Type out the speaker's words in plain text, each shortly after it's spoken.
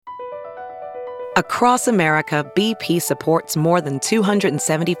Across America, BP supports more than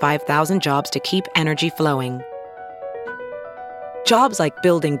 275,000 jobs to keep energy flowing. Jobs like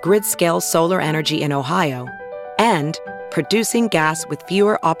building grid-scale solar energy in Ohio and producing gas with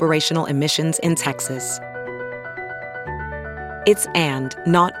fewer operational emissions in Texas. It's and,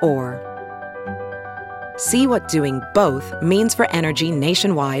 not or. See what doing both means for energy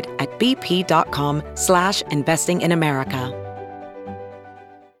nationwide at bp.com/investing in America.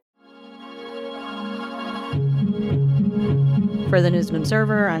 For the News and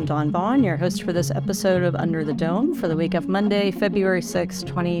Observer, I'm Dawn Vaughn, your host for this episode of Under the Dome for the week of Monday, February 6,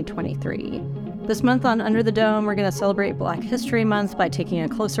 2023. This month on Under the Dome, we're going to celebrate Black History Month by taking a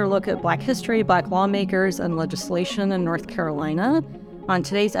closer look at Black history, Black lawmakers, and legislation in North Carolina. On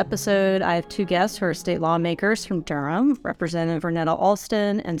today's episode, I have two guests who are state lawmakers from Durham, Representative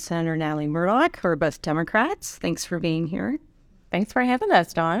Alston and Senator Natalie Murdock, who are both Democrats. Thanks for being here. Thanks for having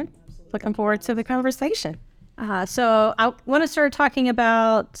us, Dawn. Looking forward to the conversation. So I want to start talking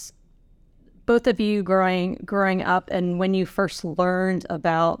about both of you growing up and when you first learned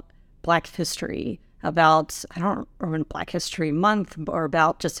about Black history, about, I don't remember, Black History Month, or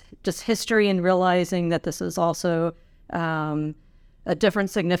about just history and realizing that this is also a different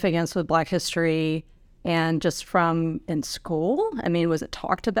significance with Black history, and just from in school. I mean, was it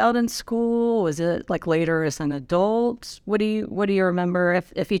talked about in school? Was it like later as an adult? What do you remember?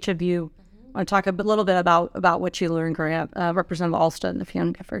 If each of you want to talk a little bit about what you learned growing up. Representative Alston, if you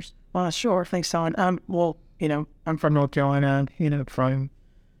want to go first. Sure. Thanks, Dawn. Well, I'm from North Carolina,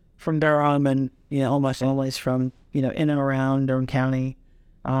 from Durham, and, all my family's from, in and around Durham County.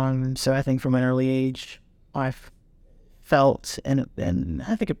 So I think from an early age, I've felt and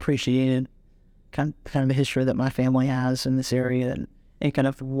I think appreciated kind of the history that my family has in this area, and kind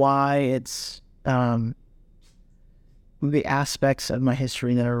of why it's, the aspects of my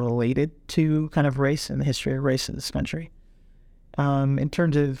history that are related to kind of race and the history of race in this country. In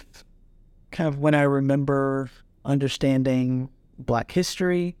terms of kind of when I remember understanding Black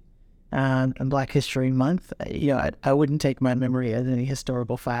history and Black History Month, I wouldn't take my memory as any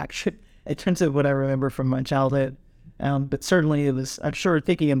historical fact in terms of what I remember from my childhood. But certainly it was, I'm sure,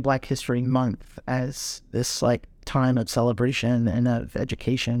 thinking in Black History Month as this like time of celebration and of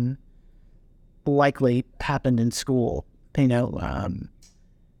education likely happened in school. And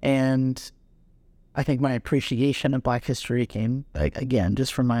I think my appreciation of Black history came, again,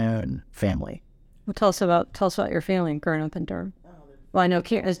 just from my own family. Well, tell us about your family growing up in Durham. Well, I know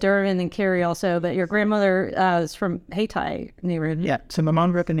it's Durham and then Cary also, but your grandmother is from Hayti neighborhood. Yeah, so my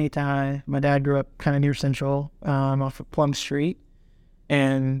mom grew up in Hayti. My dad grew up kind of near Central, off of Plum Street.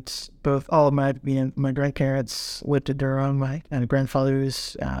 And all of my grandparents lived in Durham. My grandfather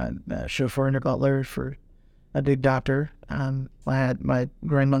was a chauffeur and a butler for a big doctor. My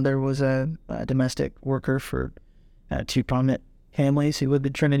grandmother was a domestic worker for two prominent families who lived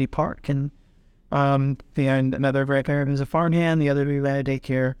in Trinity Park, and another grandparent was a farmhand. The other we ran a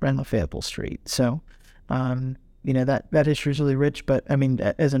daycare around Fayetteville Street. So, that history is really rich. But I mean,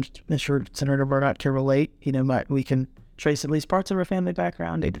 as I'm sure Senator Murdock can relate, we can trace at least parts of our family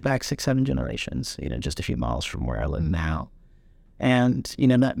background dated back 6-7 generations. Just a few miles from where I live now. And,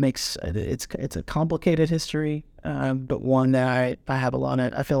 that makes it's a complicated history, but one that I have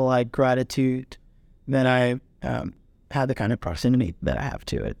I feel like gratitude that I have the kind of proximity that I have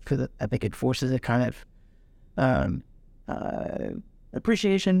to it, because I think it forces a kind of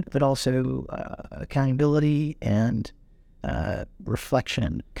appreciation, but also accountability and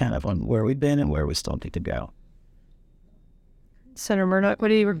reflection kind of on where we've been and where we still need to go. Senator Murdock,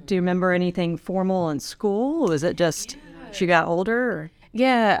 do you remember anything formal in school? Was it just... She got older? Or?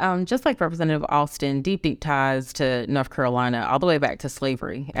 Yeah, just like Representative Alston, deep ties to North Carolina, all the way back to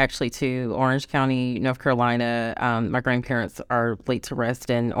slavery, actually, to Orange County, North Carolina. My grandparents are laid to rest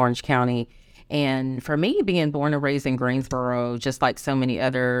in Orange County. And for me, being born and raised in Greensboro, just like so many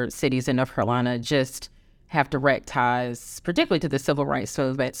other cities in North Carolina, just have direct ties, particularly to the civil rights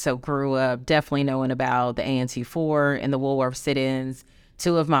movement. So grew up definitely knowing about the A&T4 and the Woolworth sit-ins.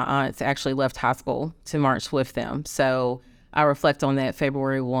 Two of my aunts actually left high school to march with them. So I reflect on that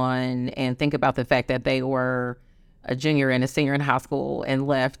February 1 and think about the fact that they were a junior and a senior in high school and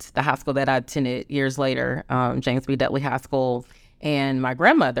left the high school that I attended years later, James B. Dudley High School. And my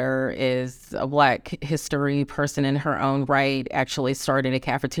grandmother is a Black history person in her own right, actually started a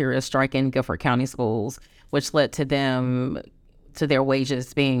cafeteria strike in Guilford County schools, which led to their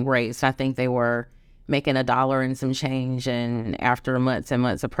wages being raised. I think they were making $1 and some change, and after months and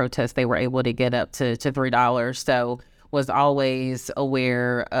months of protest, they were able to get up to $3. So was always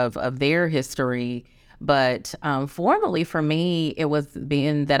aware of their history. But formally for me, it was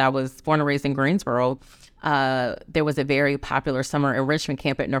being that I was born and raised in Greensboro. There was a very popular summer enrichment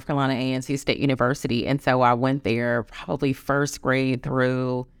camp at North Carolina A&T State University. And so I went there probably first grade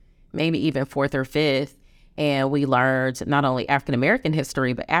through maybe even fourth or fifth. And we learned not only African-American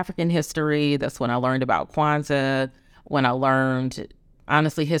history, but African history. That's when I learned about Kwanzaa, when I learned,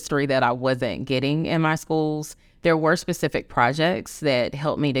 honestly, history that I wasn't getting in my schools. There were specific projects that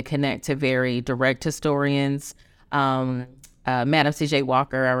helped me to connect to very direct historians. Madam C.J.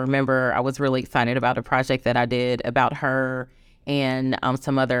 Walker, I remember I was really excited about a project that I did about her and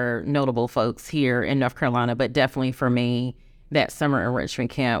some other notable folks here in North Carolina. But definitely for me, that summer enrichment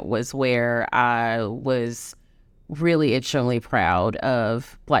camp was where I was really extremely proud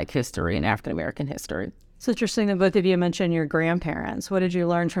of Black history and African-American history. It's interesting that both of you mentioned your grandparents. What did you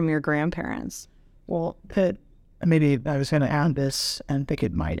learn from your grandparents? Well, maybe I was going to add this and think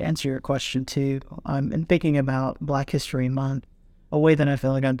it might answer your question too. In thinking about Black History Month, a way that I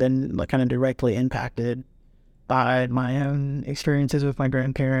feel like I've been kind of directly impacted by my own experiences with my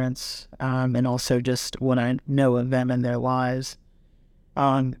grandparents, and also just what I know of them and their lives,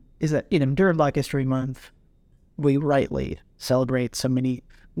 is that, during Black History Month, we rightly celebrate so many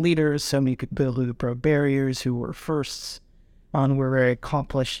leaders, so many people who broke barriers, who were firsts, were very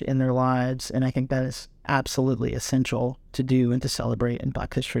accomplished in their lives, and I think that is absolutely essential to do and to celebrate in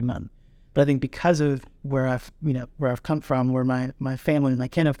Black History Month. But I think because of where I've come from, where my family and my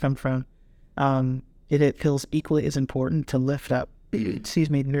kin have come from, it feels equally as important to lift up, the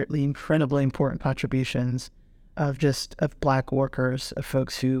incredibly important contributions of Black workers, of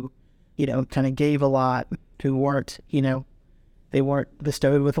folks who, kind of gave a lot, who weren't, they weren't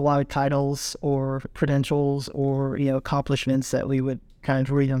bestowed with a lot of titles or credentials or, accomplishments that we would kind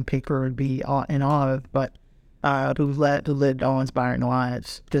of read on paper and be in awe of, but who lived awe-inspiring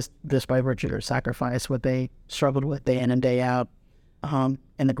lives just by virtue of their sacrifice, what they struggled with day in and day out, and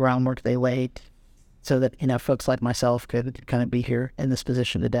the groundwork they laid so that, folks like myself could kind of be here in this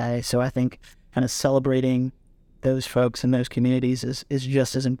position today. So I think kind of celebrating those folks and those communities is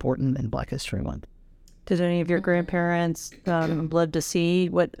just as important in Black History Month. Did any of your grandparents live to see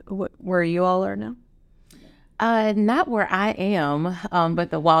where you all are now? Not where I am, but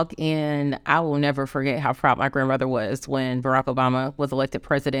the walk-in, I will never forget how proud my grandmother was when Barack Obama was elected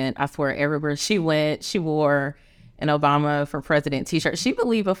president. I swear everywhere she went, she wore an Obama for president t-shirt. She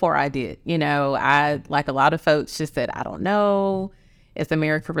believed before I did. I, like a lot of folks, just said, I don't know. Is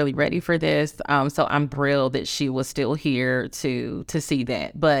America really ready for this? So I'm thrilled that she was still here to see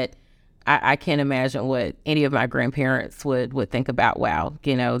that. But I can't imagine what any of my grandparents would think about, wow,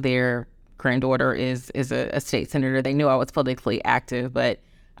 their granddaughter is a state senator. They knew I was politically active, but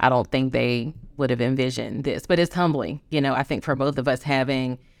I don't think they would have envisioned this. But it's humbling, I think for both of us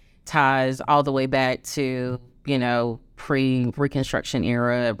having ties all the way back to, pre-Reconstruction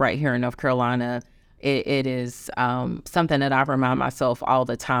era right here in North Carolina. It is something that I remind myself all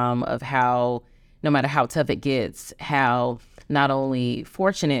the time of how, no matter how tough it gets, how not only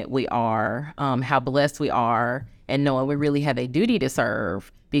fortunate we are, how blessed we are, and knowing we really have a duty to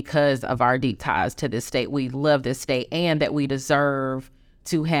serve because of our deep ties to this state. We love this state, and that we deserve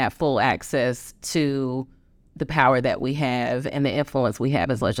to have full access to the power that we have and the influence we have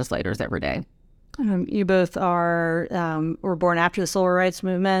as legislators every day. You both were born after the Civil Rights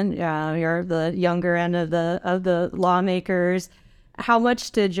Movement. You're the younger end of the lawmakers. How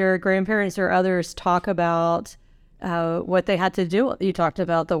much did your grandparents or others talk about what they had to do? You talked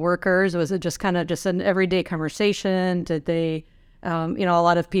about the workers. Was it just kind of just an everyday conversation? Did they, a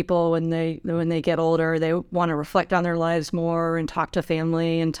lot of people when they get older, they want to reflect on their lives more and talk to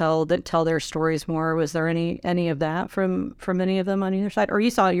family and tell their stories more. Was there any of that from any of them on either side? Or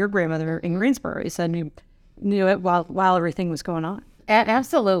you saw your grandmother in Greensboro. You said you knew it while everything was going on.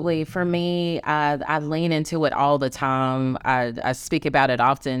 Absolutely. For me, I lean into it all the time. I speak about it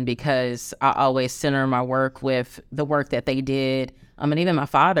often because I always center my work with the work that they did. And even my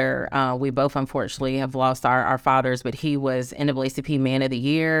father, we both unfortunately have lost our fathers, but he was NAACP Man of the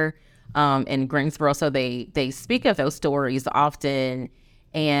Year in Greensboro. So they speak of those stories often.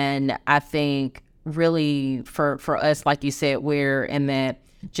 And I think really for us, like you said, we're in that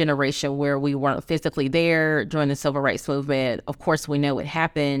generation where we weren't physically there during the Civil Rights Movement. Of course, we know it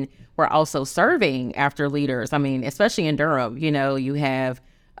happened. We're also serving after leaders. I mean, especially in Durham, you have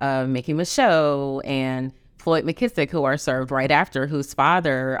Mickey Michaud and Floyd McKissick, who are served right after, whose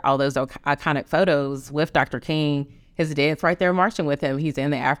father, all those iconic photos with Dr. King, his dad's right there marching with him. He's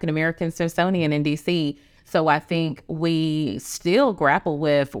in the African American Smithsonian in D.C. So I think we still grapple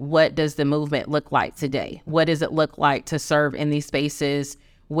with, what does the movement look like today? What does it look like to serve in these spaces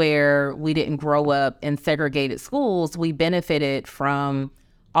where we didn't grow up in segregated schools, we benefited from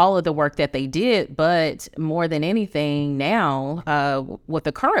all of the work that they did. But more than anything now, with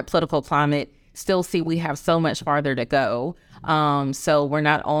the current political climate, still see we have so much farther to go. So we're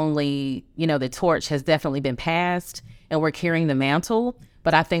not only, the torch has definitely been passed and we're carrying the mantle,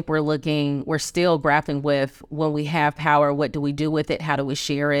 but I think we're still grappling with, when we have power, what do we do with it? How do we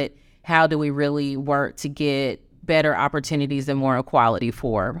share it? How do we really work to get better opportunities and more equality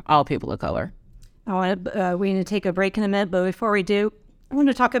for all people of color? We need to take a break in a minute, but before we do, I want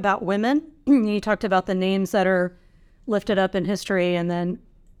to talk about women. You talked about the names that are lifted up in history, and then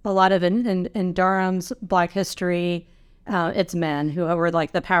a lot of in Durham's Black history, it's men who were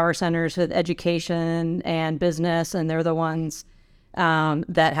like the power centers with education and business, and they're the ones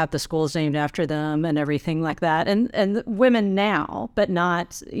that have the schools named after them and everything like that. And women now, but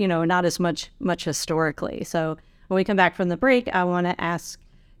not as much historically. So when we come back from the break, I want to ask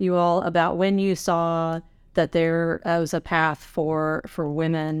you all about when you saw that there was a path for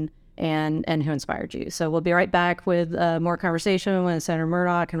women and who inspired you. So we'll be right back with more conversation with Senator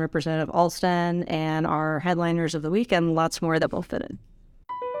Murdock and Representative Alston and our headliners of the week, and lots more that will fit in.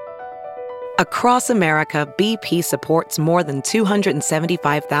 Across America, BP supports more than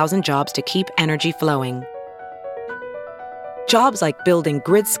 275,000 jobs to keep energy flowing. Jobs like building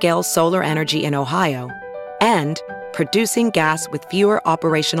grid-scale solar energy in Ohio and producing gas with fewer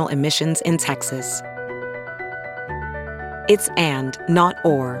operational emissions in Texas. It's and, not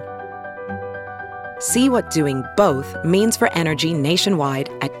or. See what doing both means for energy nationwide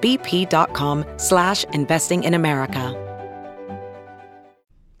at bp.com/investing in America.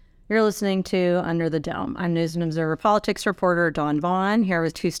 You're listening to Under the Dome. I'm News and Observer Politics reporter Dawn Vaughn, here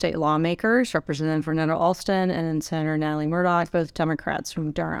with two state lawmakers, Representative Fernando Alston and Senator Natalie Murdock, both Democrats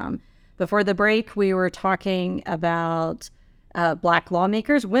from Durham. Before the break, we were talking about Black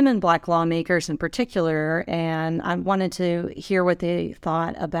lawmakers, women Black lawmakers in particular, and I wanted to hear what they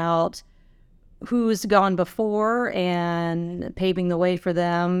thought about who's gone before and paving the way for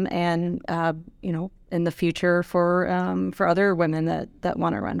them, and in the future for other women that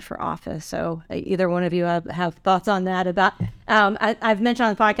want to run for office. So either one of you have thoughts on that? About I've mentioned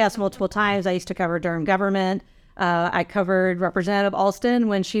on the podcast multiple times, I used to cover Durham government. I covered Representative Alston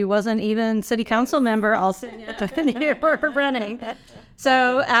when she wasn't even city council member. Alston, you were running.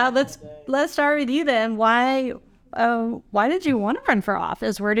 So let's start with you then. Why did you want to run for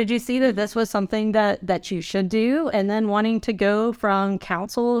office? Where did you see that this was something that you should do, and then wanting to go from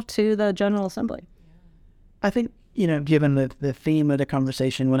council to the General Assembly? I think, given the theme of the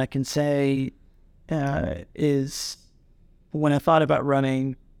conversation, what I can say is when I thought about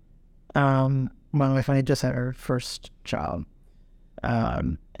running, my wife and I just had our first child.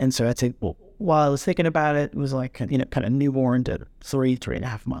 And so I'd say, while I was thinking about it, it was like, kind of newborn to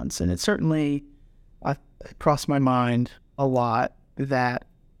 3.5 months. And it certainly crossed my mind a lot that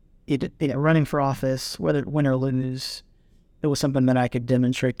running for office, whether win or lose, it was something that I could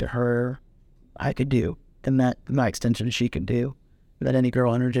demonstrate to her I could do, and that my extension she could do, that any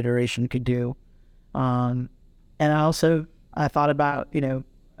girl in her generation could do. And I thought about,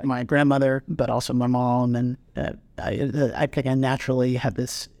 my grandmother, but also my mom, and I think I naturally had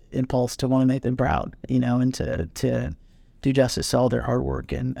this impulse to want to make them proud, and to do justice to all their hard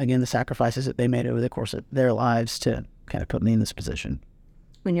work and, again, the sacrifices that they made over the course of their lives to kind of put me in this position.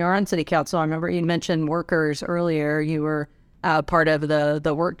 When you were on city council, I remember you mentioned workers earlier. You were part of the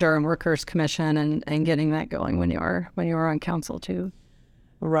Durham Workers Commission and getting that going when you were on council too.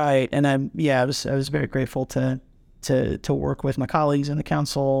 Right, and I was very grateful to work with my colleagues in the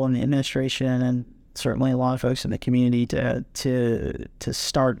council and the administration, and certainly a lot of folks in the community to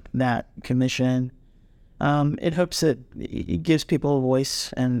start that commission. In hopes that it gives people a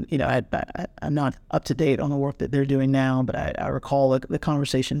voice, and I'm not up to date on the work that they're doing now, but I recall the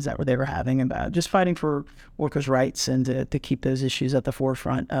conversations that they were having about just fighting for workers' rights and to keep those issues at the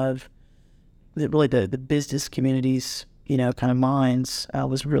forefront of the business community's kind of minds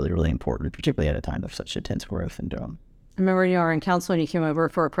was really, really important, particularly at a time of such intense growth in Durham. I remember you were in council and you came over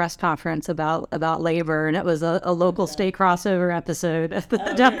for a press conference about labor, and it was a local state crossover episode of the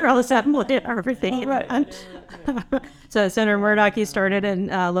General Assembly and everything. Right. So Senator Murdock, you started in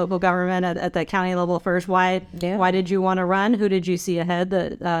local government at the county level first. Why did you want to run? Who did you see ahead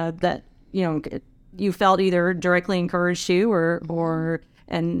that you felt either directly encouraged you or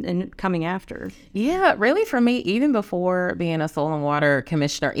and coming after? Yeah, really for me, even before being a soil and water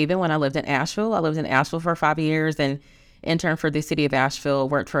commissioner, even when I lived in Asheville for 5 years, and interned for the city of Asheville,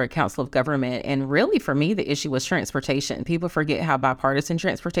 worked for a council of government. And really, for me, the issue was transportation. People forget how bipartisan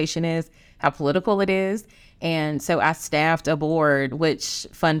transportation is, how political it is. And so I staffed a board, which,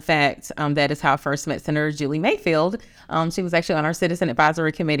 fun fact, that is how I first met Senator Julie Mayfield. She was actually on our Citizen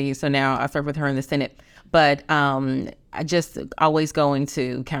Advisory Committee, so now I serve with her in the Senate. But I just always going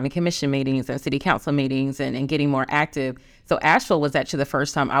to county commission meetings and city council meetings and getting more active. So Asheville was actually the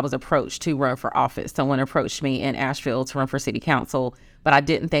first time I was approached to run for office. Someone approached me in Asheville to run for city council, but I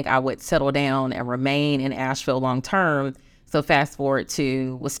didn't think I would settle down and remain in Asheville long term. So fast forward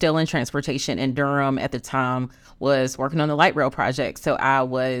to, was still in transportation in Durham at the time, was working on the light rail project. So I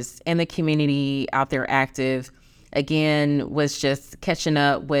was in the community, out there active. Again, was just catching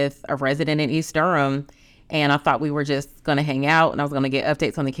up with a resident in East Durham. And I thought we were just going to hang out and I was going to get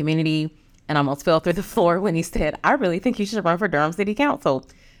updates on the community, and almost fell through the floor when he said, I really think you should run for Durham City Council.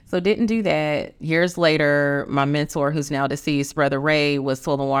 So didn't do that. Years later, my mentor, who's now deceased, Brother Ray, was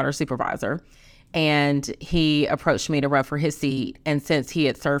soil and water supervisor. And he approached me to run for his seat. And since he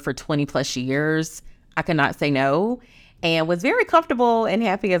had served for 20 plus years, I could not say no, and was very comfortable and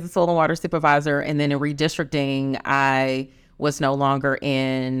happy as a soil and water supervisor. And then in redistricting, I was no longer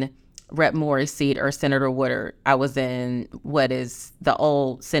in Rep Moore's seat or Senator Woodard. I was in what is the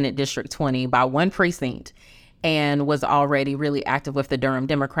old Senate District 20 by one precinct, and was already really active with the Durham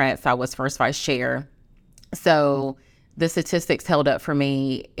Democrats. I was first vice chair. So the statistics held up for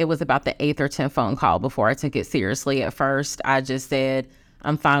me. It was about the 8th or 10th phone call before I took it seriously. At first, I just said,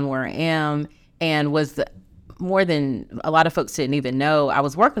 I'm fine where I am, and was more than a lot of folks didn't even know. I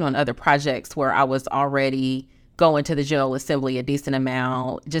was working on other projects where I was already going to the General Assembly a decent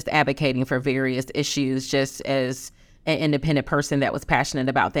amount, just advocating for various issues, just as an independent person that was passionate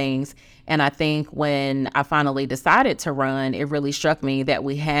about things. And I think when I finally decided to run, it really struck me that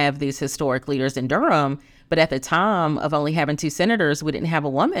we have these historic leaders in Durham, but at the time of only having 2 senators, we didn't have a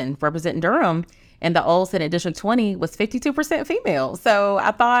woman representing Durham. And the old Senate District 20 was 52% female. So I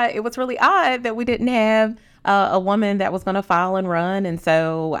thought it was really odd that we didn't have a woman that was going to file and run. And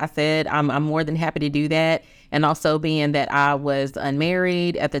so I said, I'm more than happy to do that. And also being that I was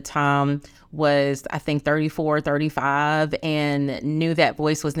unmarried at the time, was I think 34, 35, and knew that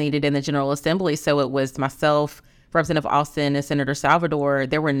voice was needed in the General Assembly. So it was myself, Representative Alston, and Senator Salvador.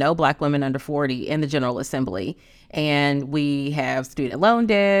 There were no Black women under 40 in the General Assembly. And we have student loan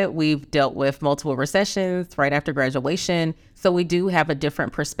debt. We've dealt with multiple recessions right after graduation. So we do have a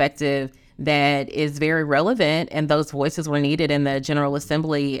different perspective that is very relevant, and those voices were needed in the General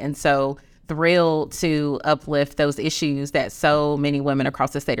Assembly. And so thrilled to uplift those issues that so many women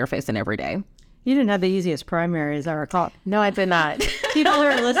across the state are facing every day. You didn't have the easiest primary, as I recall. No, I did not. People who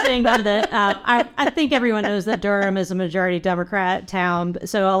are listening to that, I think everyone knows that Durham is a majority Democrat town.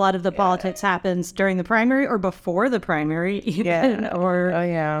 So a lot of the politics happens during the primary or before the primary. Even,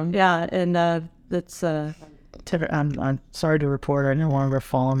 Yeah. And that's... I'm sorry to report I no longer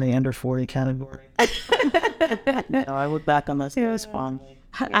fall in the under 40 category. No, I look back on this fondly.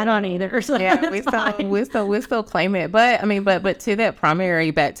 I don't either. So yeah, we still claim it. But I mean, but to that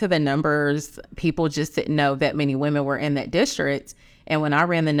primary, back to the numbers, people just didn't know that many women were in that district. And when I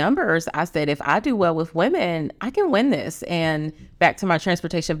ran the numbers, I said, if I do well with women, I can win this. And back to my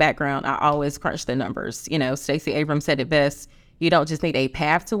transportation background, I always crunch the numbers. You know, Stacey Abrams said it best. You don't just need a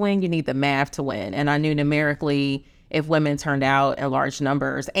path to win, you need the math to win. And I knew numerically if women turned out in large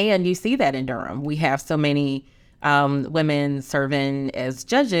numbers, and you see that in Durham. We have so many women serving as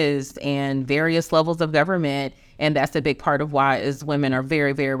judges and various levels of government. And that's a big part of why is women are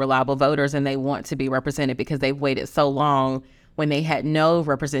very, very reliable voters, and they want to be represented because they've waited so long when they had no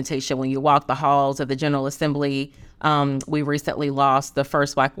representation. When you walk the halls of the General Assembly, we recently lost the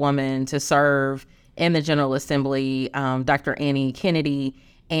first Black woman to serve in the General Assembly, Dr. Annie Kennedy.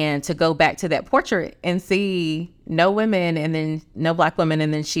 And to go back to that portrait and see no women and then no Black women,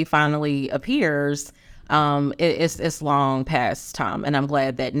 and then she finally appears, it's long past time. And I'm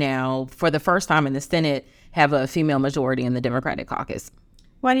glad that now, for the first time in the Senate, have a female majority in the Democratic caucus.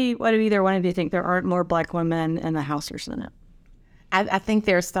 Why do either one of you think there aren't more Black women in the House or Senate? I think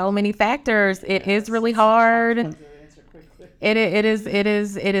there's so many factors. It is really hard. It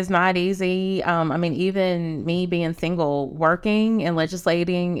is not easy. I mean, even me being single, working and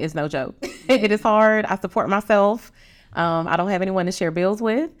legislating is no joke. It is hard. I support myself. I don't have anyone to share bills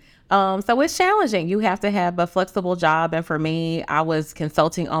with. So it's challenging. You have to have a flexible job. And for me, I was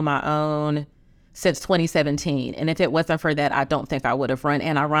consulting on my own since 2017. And if it wasn't for that, I don't think I would have run.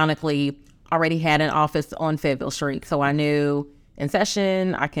 And ironically, already had an office on Fayetteville Street. So I knew in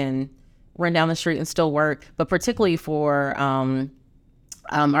session, I can run down the street and still work. But particularly for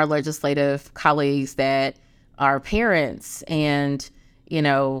our legislative colleagues that our parents and,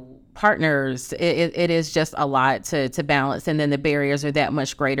 partners, it is just a lot to balance. And then the barriers are that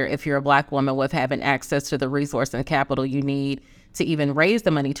much greater if you're a Black woman with having access to the resource and capital you need to even raise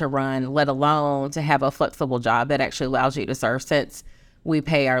the money to run, let alone to have a flexible job that actually allows you to serve, since we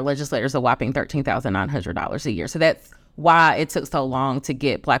pay our legislators a whopping $13,900 a year. So that's why it took so long to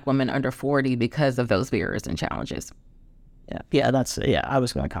get Black women under 40, because of those barriers and challenges. I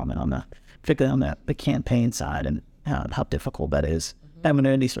was going to comment on particularly on the campaign side and how difficult that is in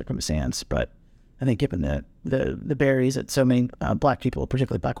any circumstance. But I think given the barriers that so many Black people,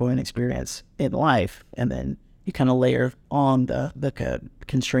 particularly Black women, experience in life, and then you kind of layer on the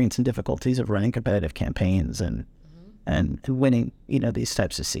constraints and difficulties of running competitive campaigns and winning, these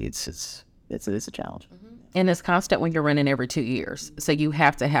types of seats, it's a challenge. And it's constant when you're running every 2 years. So you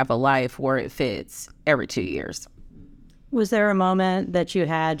have to have a life where it fits every 2 years. Was there a moment that you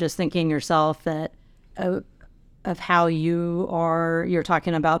had just thinking yourself that of how you're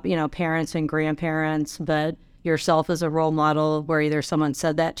talking about, parents and grandparents, but yourself as a role model, where either someone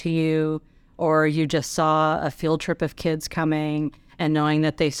said that to you or you just saw a field trip of kids coming and knowing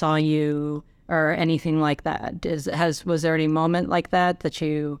that they saw you, or anything like that? Was there any moment like that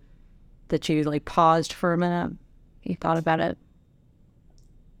you like paused for a minute? You thought about it?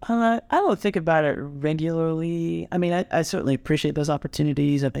 I don't think about it regularly. I mean, I certainly appreciate those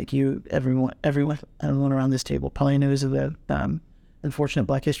opportunities. I think everyone around this table probably knows of the unfortunate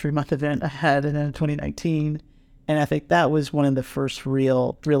Black History Month event I had in 2019. And I think that was one of the first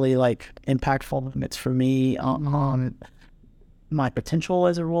really like impactful moments for me on my potential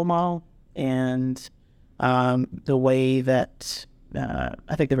as a role model, and the way that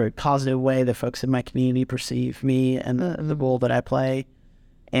I think the very positive way that folks in my community perceive me and the role that I play.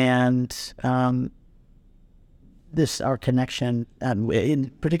 And our connection,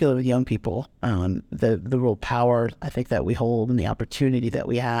 in particular with young people, the real power I think that we hold and the opportunity that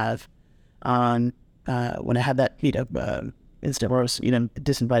we have. When I had that incident where I was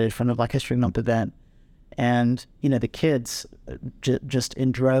disinvited from the Black History Month event, and the kids just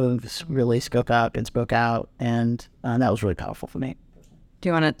in droves really spoke out, and that was really powerful for me. Do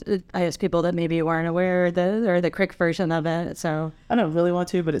you want to, I ask people that maybe weren't aware or the quick version of it, so. I don't really want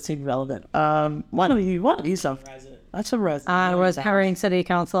to, but it seemed relevant. Why don't you summarize it? That's summarize it. I was hiring city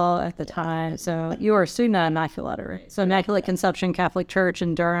council at the time, so you were a student at Immaculata, right? So Immaculate Conception Catholic Church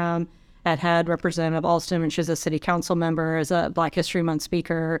in Durham had Representative Alston, and she's a city council member, as a Black History Month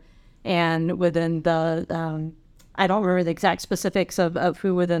speaker. And within the, I don't remember the exact specifics of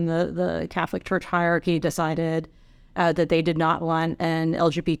who within the Catholic Church hierarchy decided that they did not want an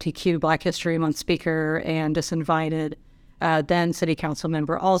LGBTQ Black History Month speaker, and disinvited then City Council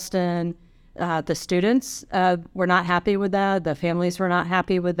member Alston. The students were not happy with that. The families were not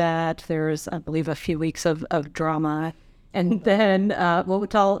happy with that. There was, I believe, a few weeks of drama. And then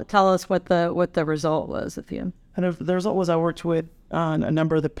tell us what the result was at the end. And the result was I worked with a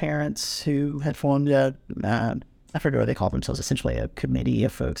number of the parents who had formed I forget what they call themselves, essentially a committee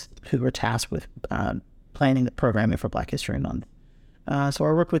of folks who were tasked with planning the programming for Black History Month. So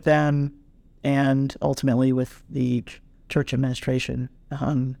I worked with them and ultimately with the church administration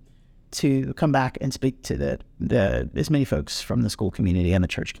to come back and speak to as many folks from the school community and the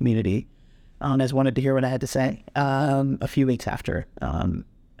church community as wanted to hear what I had to say a few weeks after,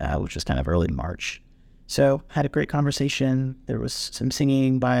 which was kind of early March. So had a great conversation. There was some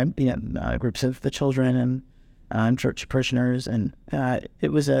singing by groups of the children and church parishioners, and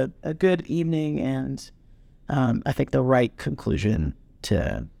it was a good evening, and I think the right conclusion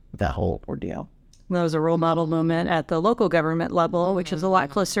to that whole ordeal. That was a role model moment at the local government level, which is a lot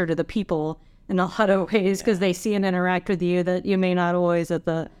closer to the people in a lot of ways, because they see and interact with you that you may not always at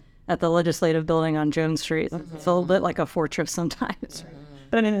the legislative building on Jones Street. It's a little bit like a fortress sometimes.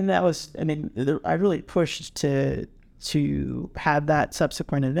 But I really pushed to have that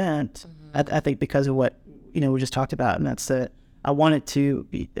subsequent event. I think because of what we just talked about, and that's that I wanted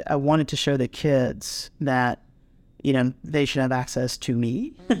to show the kids that they should have access to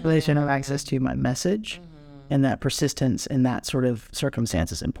me, they should have access to my message, and that persistence in that sort of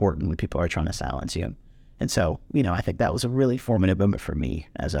circumstance is important when people are trying to silence you. And so I think that was a really formative moment for me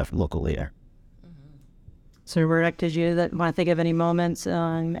as a local leader. So, Murdock, did you want to think of any moments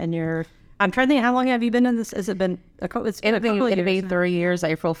in your? I'm trying to think. How long have you been in this? Has it been? It'll be 3 years,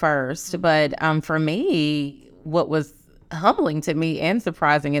 April 1st. But for me, what was humbling to me and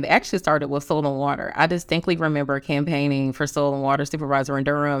surprising, it actually started with Soil and Water. I distinctly remember campaigning for Soil and Water supervisor in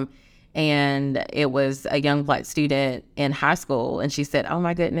Durham, and it was a young Black student in high school, and she said, "Oh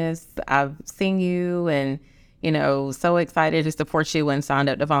my goodness, I've seen you, and so excited to support you and signed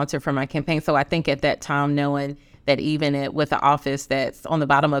up to volunteer for my campaign. So I think at that time, knowing that even with the office that's on the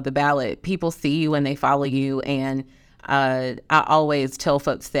bottom of the ballot, people see you and they follow you. And I always tell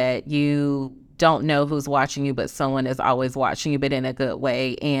folks that you don't know who's watching you, but someone is always watching you, but in a good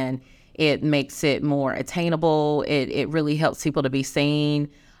way. And it makes it more attainable. It really helps people to be seen.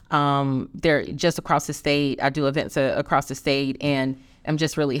 They're just across the state. I do events across the state, and I'm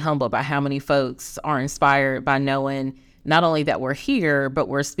just really humbled by how many folks are inspired by knowing not only that we're here, but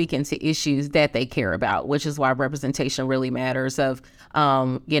we're speaking to issues that they care about, which is why representation really matters.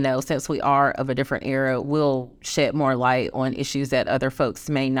 Since we are of a different era, we'll shed more light on issues that other folks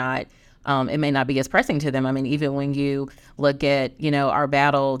may not. It may not be as pressing to them. I mean, even when you look at, our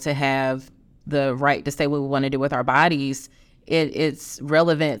battle to have the right to say what we want to do with our bodies, it's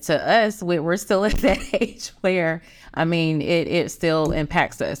relevant to us. We're still at that age where, it still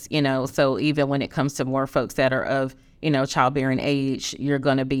impacts us, So even when it comes to more folks that are of, childbearing age, you're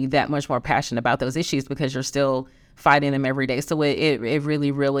going to be that much more passionate about those issues because you're still fighting them every day. So it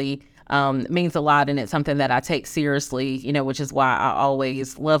really, really means a lot, and it's something that I take seriously, which is why I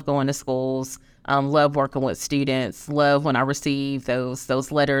always love going to schools, love working with students, love when I receive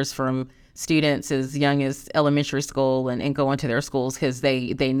those letters from students as young as elementary school and go into their schools because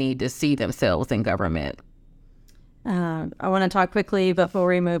they need to see themselves in government. I want to talk quickly before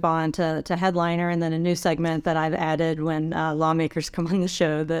we move on to headliner and then a new segment that I've added when lawmakers come on the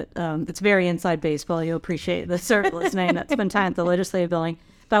show that it's very inside baseball. You'll appreciate the sort listening that spend time at the legislative building.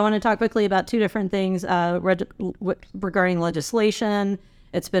 But I want to talk quickly about two different things regarding legislation.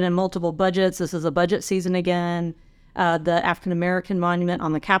 It's been in multiple budgets. This is a budget season again. The African American monument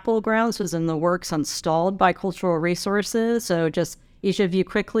on the Capitol grounds was in the works, installed by Cultural Resources. So just each of you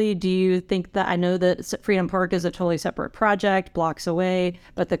quickly, do you think that, I know that Freedom Park is a totally separate project, blocks away,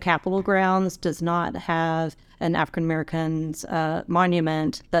 but the Capitol grounds does not have an African American's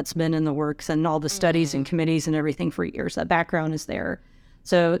monument that's been in the works and all the studies and committees and everything for years. That background is there.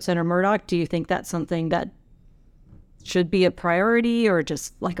 So Senator Murdock, do you think that's something that should be a priority or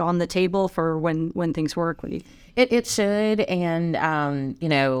just like on the table for when things work? It should, and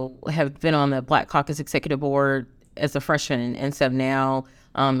have been on the Black Caucus Executive Board as a freshman, and so now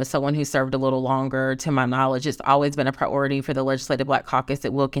as someone who served a little longer, to my knowledge, it's always been a priority for the Legislative Black Caucus.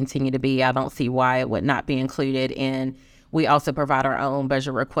 It will continue to be. I don't see why it would not be included. And we also provide our own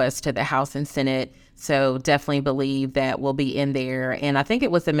budget requests to the House and Senate, so definitely believe that we'll be in there. And I think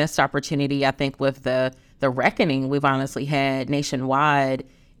it was a missed opportunity. I think with the reckoning we've honestly had nationwide,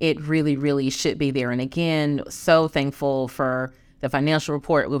 it really, really should be there. And again, so thankful for the financial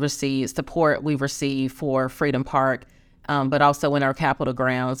support we've received for Freedom Park, but also in our Capitol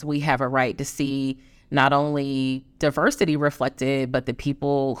grounds, we have a right to see not only diversity reflected, but the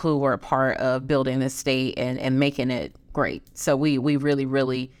people who were a part of building this state and making it great. So we really,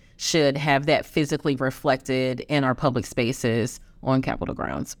 really should have that physically reflected in our public spaces on Capitol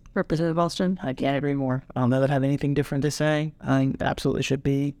grounds. Representative Alston? I can't agree more. I don't know that I have anything different to say. I think it absolutely should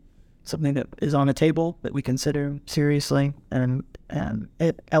be something that is on the table that we consider seriously and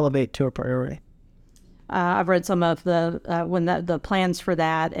elevate to a priority. I've read some of the plans for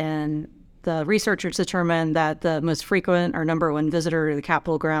that, and the researchers determined that the most frequent or number one visitor to the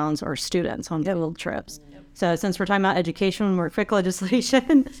Capitol grounds are students on field trips. So since we're talking about education, we're quick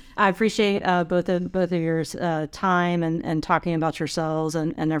legislation. I appreciate both of your time and talking about yourselves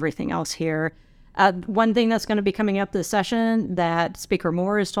and everything else here. One thing that's going to be coming up this session that Speaker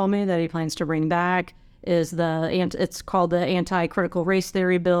Moore has told me that he plans to bring back is it's called the Anti-Critical Race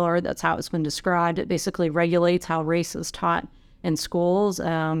Theory Bill, or that's how it's been described. It basically regulates how race is taught in schools.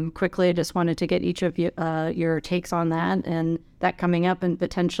 Quickly, I just wanted to get each of you your takes on that, and that coming up, and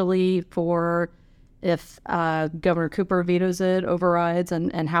potentially for if Governor Cooper vetoes it, overrides,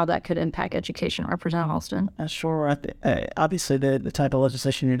 and how that could impact education. Representative Alston? Sure. Obviously, the type of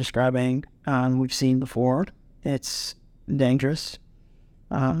legislation you're describing, we've seen before. It's dangerous.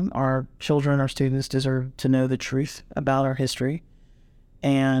 Our children, our students deserve to know the truth about our history.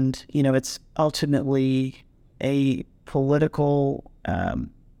 And, it's ultimately a political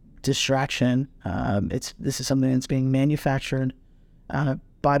distraction. This is something that's being manufactured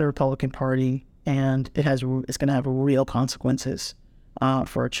by the Republican Party, and it's going to have real consequences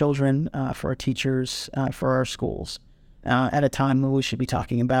for our children, for our teachers, for our schools, at a time when we should be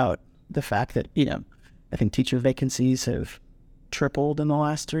talking about the fact that, I think teacher vacancies have tripled in the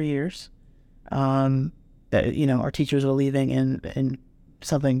last 3 years. Our teachers are leaving in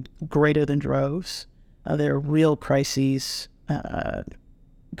something greater than droves. There are real crises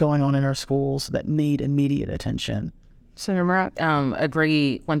going on in our schools that need immediate attention. Senator Murdock?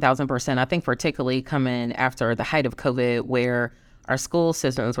 Agree 1,000%. I think particularly coming after the height of COVID, where our school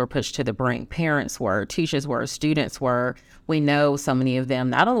systems were pushed to the brink, parents were, teachers were, students were. We know so many of them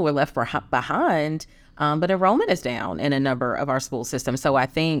not only were left behind, but enrollment is down in a number of our school systems. So I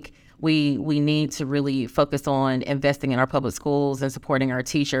think we need to really focus on investing in our public schools and supporting our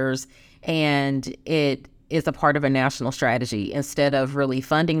teachers. And it is a part of a national strategy. Instead of really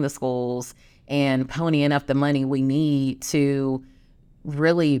funding the schools and ponying up the money we need to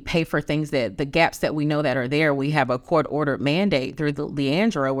really pay for things that the gaps that we know that are there. We have a court-ordered mandate through the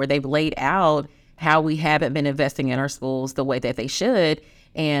Leandra where they've laid out how we haven't been investing in our schools the way that they should.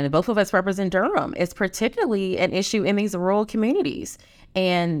 And both of us represent Durham. It's particularly an issue in these rural communities.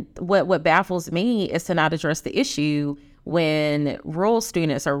 And what baffles me is to not address the issue when rural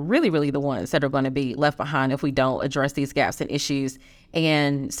students are really, really the ones that are going to be left behind if we don't address these gaps and issues.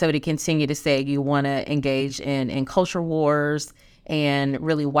 And so to continue to say you want to engage in culture wars and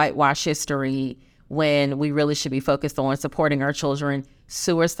really whitewash history when we really should be focused on supporting our children.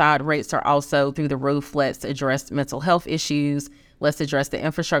 Suicide rates are also through the roof. Let's address mental health issues. Let's address the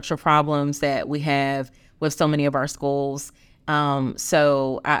infrastructure problems that we have with so many of our schools.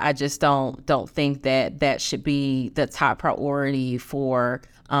 So I just don't think that should be the top priority for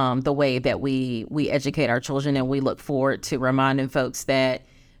the way that we educate our children. And we look forward to reminding folks that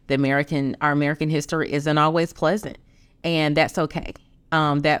our American history isn't always pleasant. And that's okay.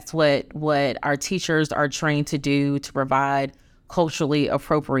 That's what our teachers are trained to do, to provide culturally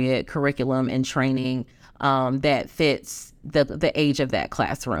appropriate curriculum and training that fits the age of that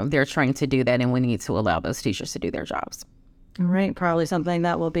classroom. They're trained to do that, and we need to allow those teachers to do their jobs. All right, probably something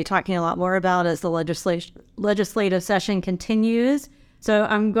that we'll be talking a lot more about as the legislative session continues. So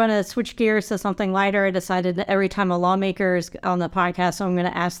I'm going to switch gears to something lighter. I decided that every time a lawmaker is on the podcast, so I'm going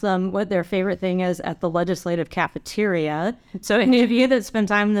to ask them what their favorite thing is at the legislative cafeteria. So any of you that spend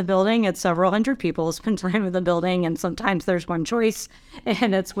time in the building, it's several hundred people spend time in the building, and sometimes there's one choice,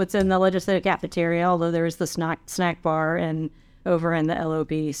 and it's what's in the legislative cafeteria, although there's the snack bar and over in the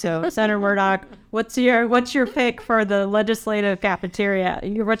LOB. So Senator Murdock, what's your pick for the legislative cafeteria?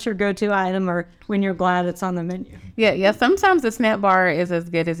 What's your go-to item, or when you're glad it's on the menu? Yeah. Sometimes the snack bar is as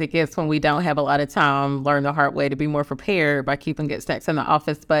good as it gets when we don't have a lot of time. Learn the hard way to be more prepared by keeping good snacks in the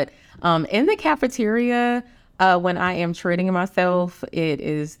office. But in the cafeteria, when I am treating myself, it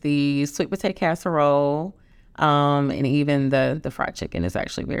is the sweet potato casserole. And even the fried chicken is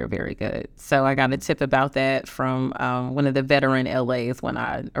actually very, very good. So I got a tip about that from one of the veteran LAs when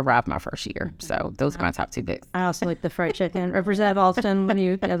I arrived my first year. So those are my top two picks. I also like the fried chicken. Representative Alston, when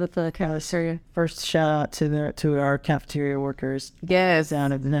you have at the cafeteria. First, shout out to our cafeteria workers. Yes.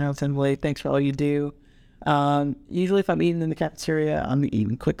 Down at the General Assembly. Thanks for all you do. Usually if I'm eating in the cafeteria, I'm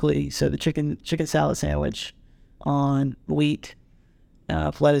eating quickly. So the chicken salad sandwich on wheat,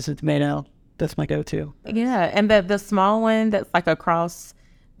 lettuce and tomato. That's my go-to. Yeah, and the small one that's like across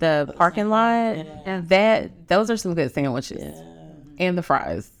the parking lot, and those are some good sandwiches. Yeah. And the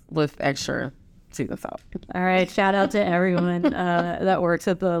fries with extra seasoned salt. All right, shout out to everyone that works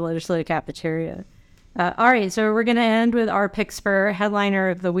at the legislative cafeteria. All right, so we're going to end with our picks for headliner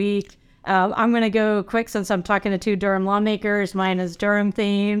of the week. I'm going to go quick since I'm talking to two Durham lawmakers. Mine is Durham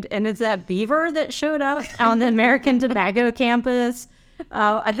themed, and it's that beaver that showed up on the American Tobacco campus.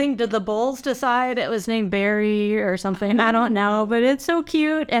 I think, did the Bulls decide it was named Barry or something? I don't know, but it's so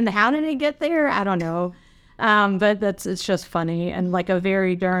cute. And how did it get there? I don't know. But it's just funny and like a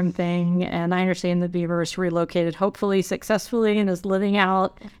very Durham thing. And I understand the beaver is relocated, hopefully successfully, and is living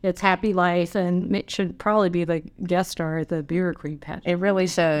out its happy life. And it should probably be the guest star at the Beaver Creek patch. It really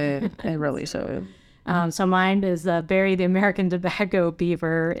should. It really should. So mine is Barry the American Tobacco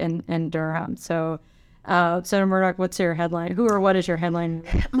beaver in Durham. So. Senator Murdock, what's your headline? What is your headline?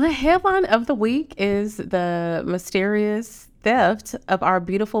 My headline of the week is the mysterious theft of our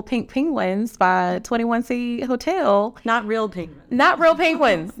beautiful pink penguins by 21C Hotel. Not real penguins. Not real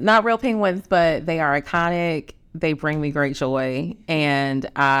penguins. Not real penguins, but they are iconic. They bring me great joy. And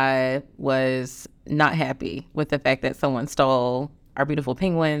I was not happy with the fact that someone stole our beautiful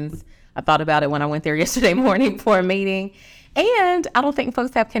penguins. I thought about it when I went there yesterday morning for a meeting. And I don't think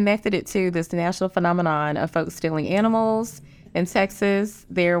folks have connected it to this national phenomenon of folks stealing animals. In Texas,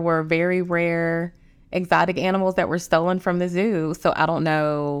 there were very rare exotic animals that were stolen from the zoo. So I don't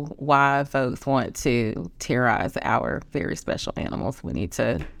know why folks want to terrorize our very special animals. We need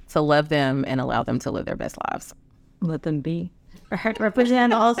to love them and allow them to live their best lives. Let them be.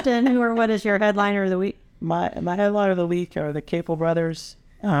 Representative Alston, what is your headliner of the week? My headliner of the week are the Capel brothers.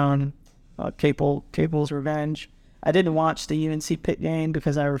 Capel's Revenge. I didn't watch the UNC Pitt game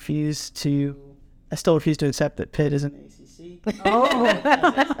because I still refuse to accept that Pitt is an DC.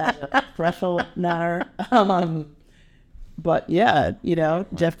 Threshold matter. But yeah,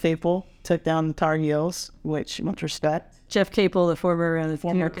 Jeff Capel took down the Tar Heels, which much respect. Jeff Capel, the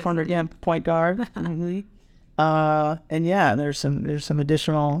former point guard. And yeah, there's some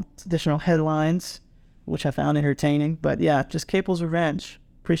additional headlines which I found entertaining. But yeah, just Capel's revenge.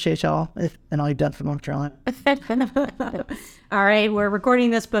 Appreciate y'all and all you've done for North Carolina. All right, we're recording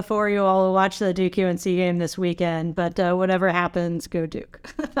this before you all watch the Duke UNC game this weekend, but whatever happens, go Duke.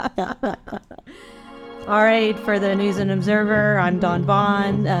 All right, for the News and Observer, I'm Dawn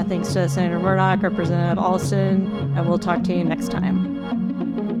Vaughn. Thanks to Senator Murdock, Representative Alston, and we'll talk to you next time.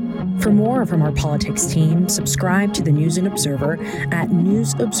 For more from our politics team, subscribe to the News and Observer at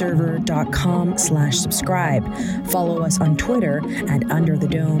newsobserver.com/subscribe. Follow us on Twitter at Under the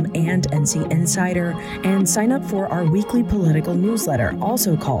Dome and NC Insider, and sign up for our weekly political newsletter,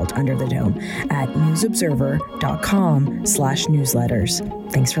 also called Under the Dome, at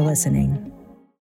newsobserver.com/newsletters. Thanks for listening.